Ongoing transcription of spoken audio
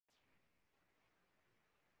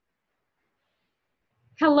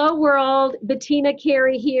Hello, world. Bettina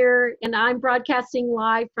Carey here, and I'm broadcasting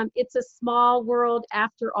live from It's a Small World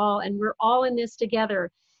After All, and we're all in this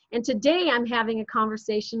together. And today I'm having a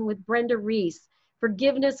conversation with Brenda Reiss,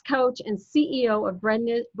 forgiveness coach and CEO of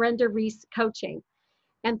Brenda Reiss Coaching.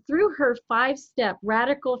 And through her 5-step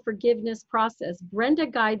radical forgiveness process, Brenda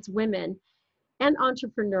guides women and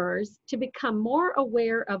entrepreneurs to become more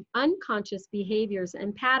aware of unconscious behaviors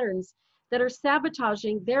and patterns that are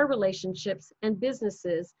sabotaging their relationships and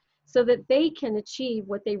businesses so that they can achieve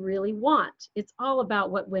what they really want. It's all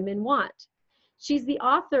about what women want. She's the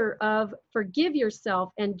author of Forgive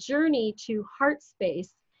Yourself and Journey to Heart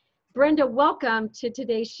Space. Brenda, welcome to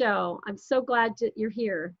today's show. I'm so glad that you're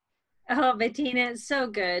here. Oh, Bettina, it's so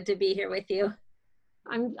good to be here with you.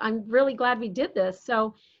 I'm really glad we did this.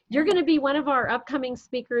 So you're going to be one of our upcoming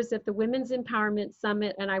speakers at the Women's Empowerment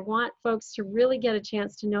Summit, and I want folks to really get a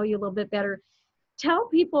chance to know you a little bit better. Tell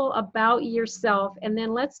people about yourself, and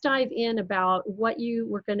then let's dive in about what you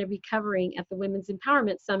were going to be covering at the Women's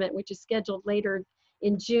Empowerment Summit, which is scheduled later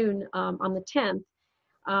in June on the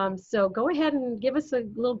 10th. So go ahead and give us a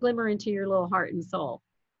little glimmer into your little heart and soul.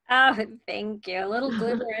 Oh, thank you. A little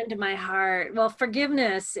glimmer into my heart. Well,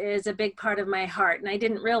 forgiveness is a big part of my heart. And I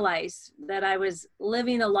didn't realize that I was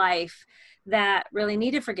living a life that really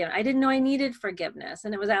needed forgiveness. I didn't know I needed forgiveness.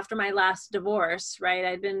 And it was after my last divorce, right?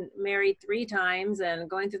 I'd been married 3 times and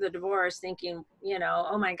going through the divorce thinking,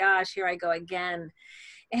 oh my gosh, here I go again.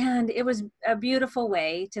 And it was a beautiful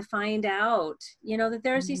way to find out, that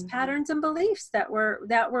there's these patterns and beliefs that were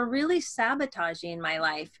really sabotaging my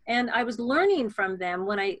life. And I was learning from them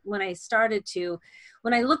when I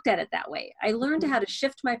looked at it that way. I learned how to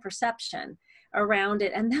shift my perception around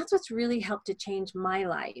it. And that's what's really helped to change my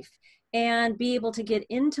life and be able to get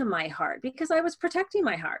into my heart, because I was protecting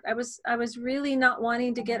my heart. I was really not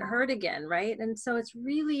wanting to get hurt again. Right. And so it's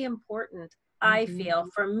really important, I feel,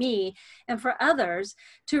 for me and for others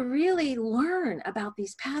to really learn about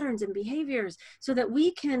these patterns and behaviors so that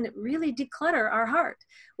we can really declutter our heart.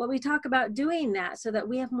 What we talk about doing that so that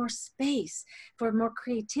we have more space for more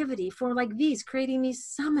creativity, for creating these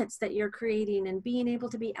summits that you're creating and being able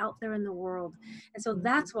to be out there in the world. And so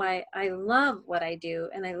that's why I love what I do,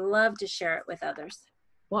 and I love to share it with others.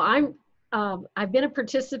 Well, I've been a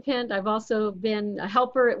participant. I've also been a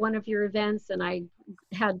helper at one of your events, and I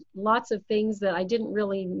had lots of things that I didn't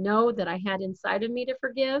really know that I had inside of me to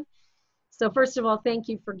forgive. So first of all, thank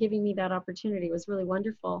you for giving me that opportunity. It was really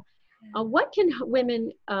wonderful. What can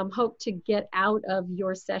women hope to get out of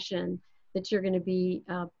your session that you're going to be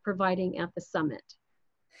providing at the summit?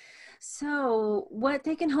 So what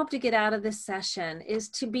they can hope to get out of this session is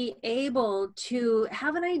to be able to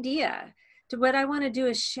have an idea. What I want to do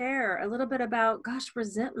is share a little bit about,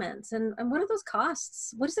 resentments and what are those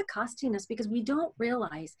costs? What is it costing us? Because we don't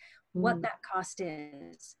realize what that cost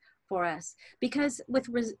is for us. Because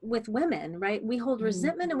with women, right, we hold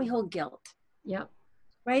resentment and we hold guilt. Yep.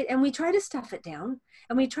 Right. And we try to stuff it down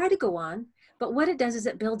and we try to go on. But what it does is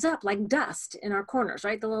it builds up like dust in our corners,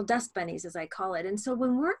 right? The little dust bunnies, as I call it. And so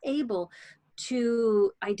when we're able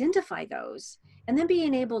to identify those and then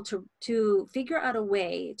being able to figure out a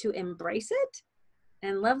way to embrace it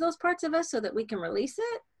and love those parts of us so that we can release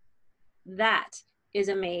it, that is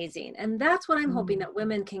amazing. And that's what I'm hoping that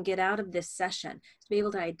women can get out of this session, to be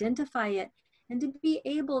able to identify it and to be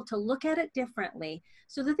able to look at it differently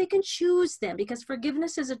so that they can choose them, because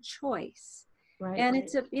forgiveness is a choice. Right.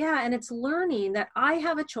 And it's learning that I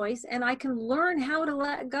have a choice and I can learn how to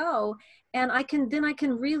let go, and I can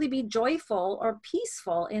really be joyful or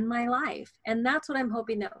peaceful in my life. And that's what I'm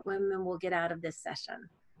hoping that women will get out of this session.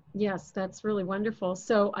 Yes, that's really wonderful.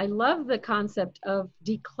 So I love the concept of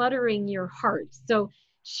decluttering your heart. So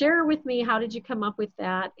share with me, how did you come up with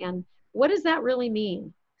that? And what does that really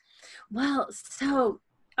mean? Well, so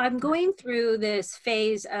I'm going through this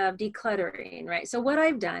phase of decluttering, right? So what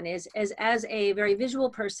I've done is as a very visual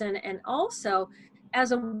person, and also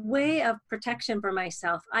as a way of protection for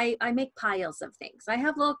myself, I make piles of things. I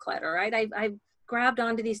have low clutter, right? I've grabbed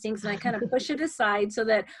onto these things and I kind of push it aside so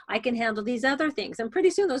that I can handle these other things. And pretty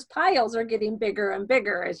soon those piles are getting bigger and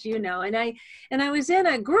bigger, as you know. And I was in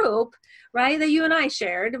a group, right, that you and I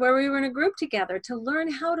shared, where we were in a group together to learn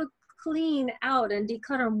how to clean out and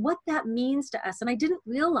declutter and what that means to us. And I didn't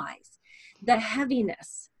realize the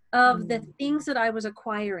heaviness of the things that I was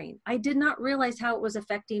acquiring. I did not realize how it was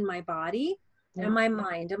affecting my body and my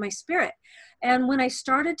mind and my spirit. And when I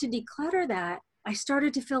started to declutter that, I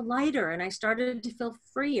started to feel lighter and I started to feel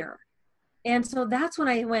freer. And so that's when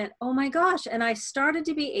I went, oh my gosh. And I started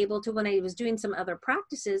to be able to, when I was doing some other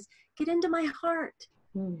practices, get into my heart.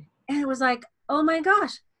 And it was like, oh my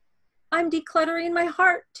gosh, I'm decluttering my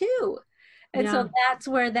heart too. And Yeah. so that's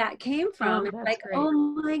where that came from. Oh, It's that's like, great. oh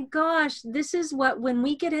my gosh, this is what, when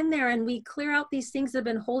we get in there and we clear out these things that have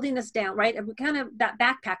been holding us down, right? And we kind of that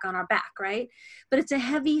backpack on our back, right? But it's a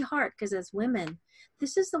heavy heart, because as women,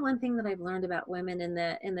 this is the one thing that I've learned about women in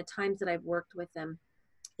the times that I've worked with them,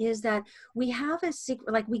 is that we have a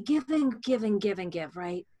secret, like we give and give and give and give,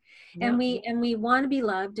 right? Yep. And we want to be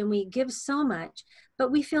loved, and we give so much,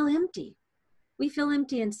 but we feel empty. We feel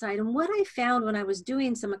empty inside. And what I found when I was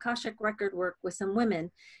doing some Akashic record work with some women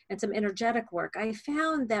and some energetic work, I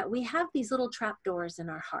found that we have these little trap doors in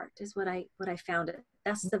our heart, is what I found it.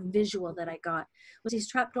 That's the visual that I got, was these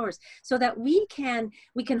trap doors, so that we can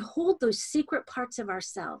hold those secret parts of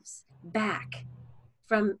ourselves back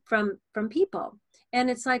from people. And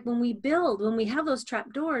it's like when we have those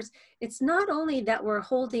trap doors, it's not only that we're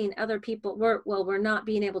holding other people, we're not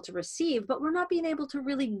being able to receive, but we're not being able to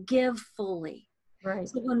really give fully. Right.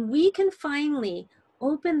 So when we can finally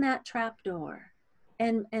open that trap door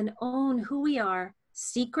and own who we are,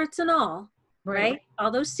 secrets and all, right?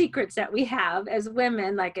 All those secrets that we have as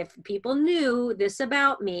women, like if people knew this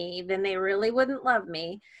about me, then they really wouldn't love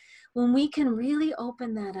me. When we can really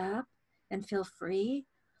open that up and feel free,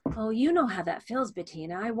 oh, you know how that feels,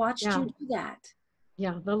 Bettina. I watched you do that.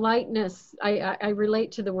 Yeah, the lightness, I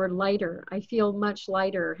relate to the word lighter. I feel much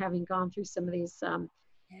lighter having gone through some of these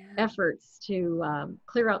efforts to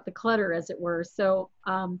clear out the clutter, as it were. So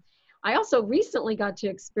I also recently got to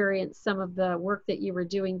experience some of the work that you were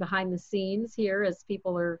doing behind the scenes here, as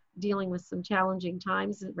people are dealing with some challenging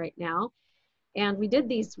times right now. And we did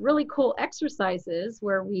these really cool exercises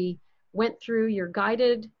where we went through your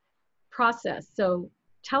guided process. So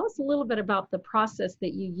tell us a little bit about the process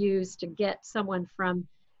that you use to get someone from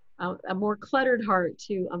a more cluttered heart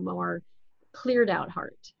to a more cleared out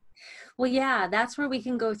heart. Well, yeah, that's where we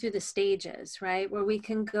can go through the stages, right? Where we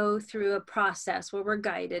can go through a process where we're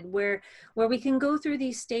guided, where we can go through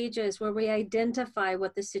these stages where we identify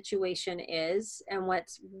what the situation is and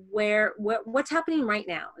what's happening right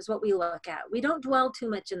now is what we look at. We don't dwell too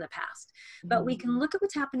much in the past, but we can look at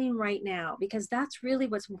what's happening right now, because that's really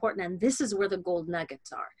what's important. And this is where the gold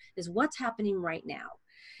nuggets are, is what's happening right now.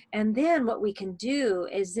 And then what we can do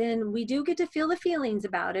is then we do get to feel the feelings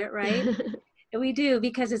about it, right? We do,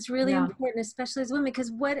 because it's really important, especially as women, because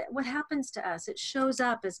what happens to us, it shows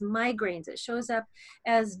up as migraines, it shows up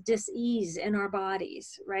as dis-ease in our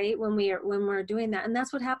bodies, right? When we're doing that. And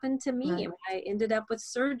that's what happened to me. I ended up with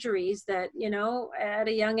surgeries that, at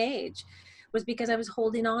a young age, was because I was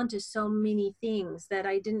holding on to so many things that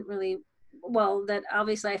I didn't really, that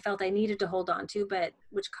obviously I felt I needed to hold on to, but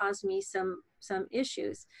which caused me some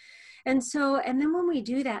issues. And then when we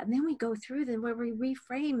do that, and then we go through then where we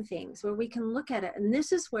reframe things, where we can look at it. And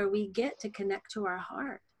this is where we get to connect to our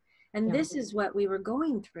heart. And this is what we were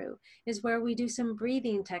going through, is where we do some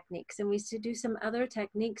breathing techniques, and we do some other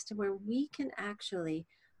techniques to where we can actually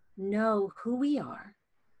know who we are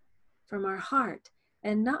from our heart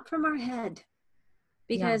and not from our head,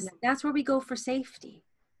 because that's where we go for safety.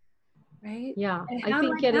 Right? Yeah, I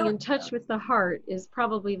think getting in touch with the heart is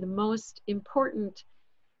probably the most important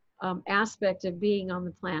aspect of being on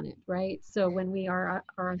the planet, right? So when we are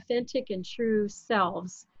our authentic and true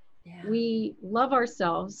selves, we love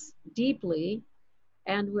ourselves deeply,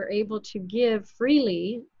 and we're able to give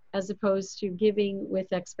freely, as opposed to giving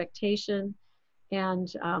with expectation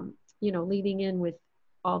and, leading in with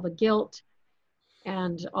all the guilt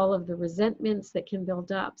and all of the resentments that can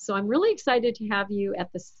build up. So I'm really excited to have you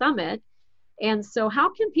at the summit. And so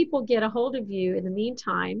how can people get a hold of you in the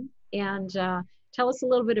meantime? And tell us a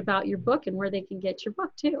little bit about your book and where they can get your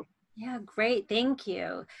book too. Yeah, great. Thank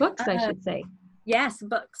you. Books, I should say. Yes,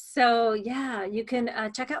 books. So yeah, you can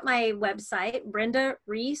check out my website, Brenda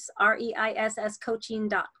Reiss, REISS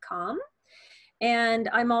coaching.com. And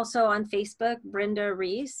I'm also on Facebook, Brenda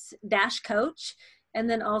Reiss -coach. And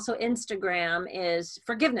then also Instagram is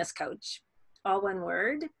Forgiveness Coach, all one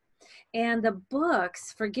word. And the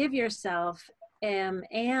books, Forgive Yourself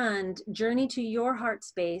and Journey to Your Heart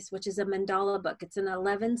Space, which is a mandala book. It's an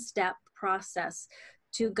 11-step process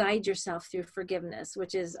to guide yourself through forgiveness,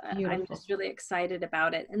 which is, I'm just really excited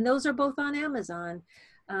about it. And those are both on Amazon.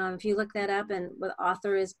 If you look that up, and the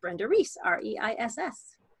author is Brenda Reiss,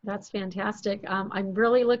 REISS. That's fantastic. I'm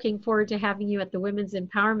really looking forward to having you at the Women's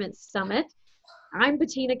Empowerment Summit. I'm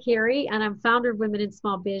Bettina Carey, and I'm founder of Women in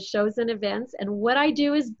Small Biz shows and events. And what I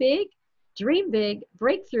do is big, dream big,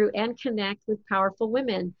 breakthrough, and connect with powerful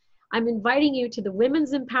women. I'm inviting you to the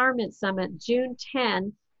Women's Empowerment Summit, June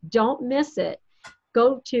 10. Don't miss it.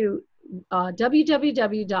 Go to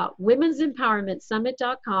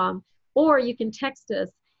www.womensempowermentsummit.com, or you can text us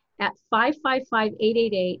at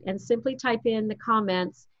 555-888 and simply type in the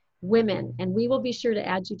comments, women. And we will be sure to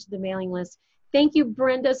add you to the mailing list. Thank you,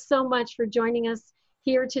 Brenda, so much for joining us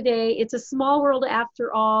here today. It's a small world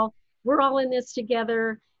after all. We're all in this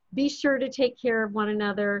together. Be sure to take care of one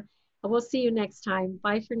another. We'll see you next time.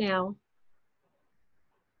 Bye for now.